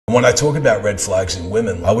When I talk about red flags in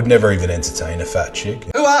women, I would never even entertain a fat chick.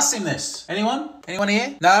 Who asked him this? Anyone? Anyone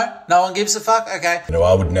here? No? No one gives a fuck? Okay. You know,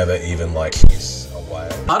 I would never even like kiss a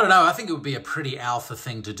whale. I don't know. I think it would be a pretty alpha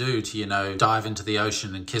thing to do to, you know, dive into the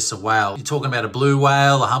ocean and kiss a whale. You're talking about a blue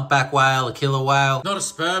whale, a humpback whale, a killer whale. Not a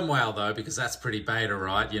sperm whale though, because that's pretty beta,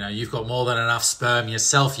 right? You know, you've got more than enough sperm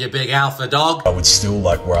yourself, you big alpha dog. I would still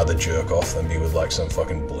like rather jerk off than be with like some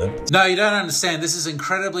fucking blimp. No, you don't understand. This is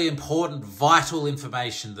incredibly important, vital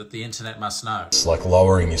information that the internet must know. It's like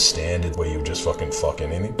lowering your standard where you just fucking fuck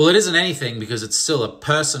anything. Well, it isn't anything because it's still a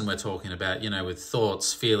person we're talking about, you know, with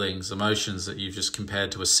thoughts, feelings, emotions that you've just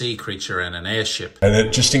compared to a sea creature and an airship. And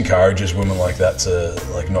it just encourages women like that to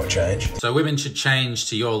like not change. So women should change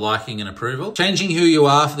to your liking and approval. Changing who you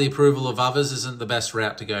are for the approval of others isn't the best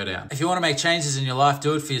route to go down. If you want to make changes in your life,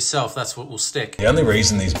 do it for yourself. That's what will stick. The only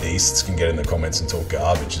reason these beasts can get in the comments and talk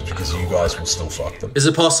garbage is because you guys will still fuck them. Is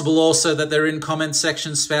it possible also that they're in comment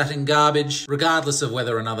sections spouting garbage, regardless of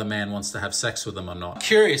whether another man wants to have sex with them or not?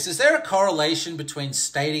 Curious, is there a correlation between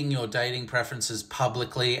stating your dating preferences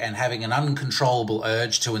publicly and having an uncontrollable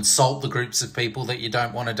urge to insult the groups of people that you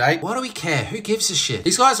don't want to date? Why do we care? Who gives a shit?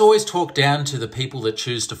 These guys always talk down to the people that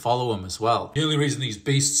choose to follow them as well. The only reason these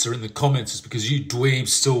beasts are in the comments is because you dweebs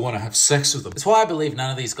still want to have sex with them. That's why I believe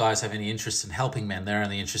none of these guys have any interest in helping men. They're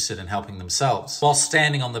only interested in helping themselves, while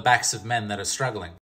standing on the backs of men that are struggling.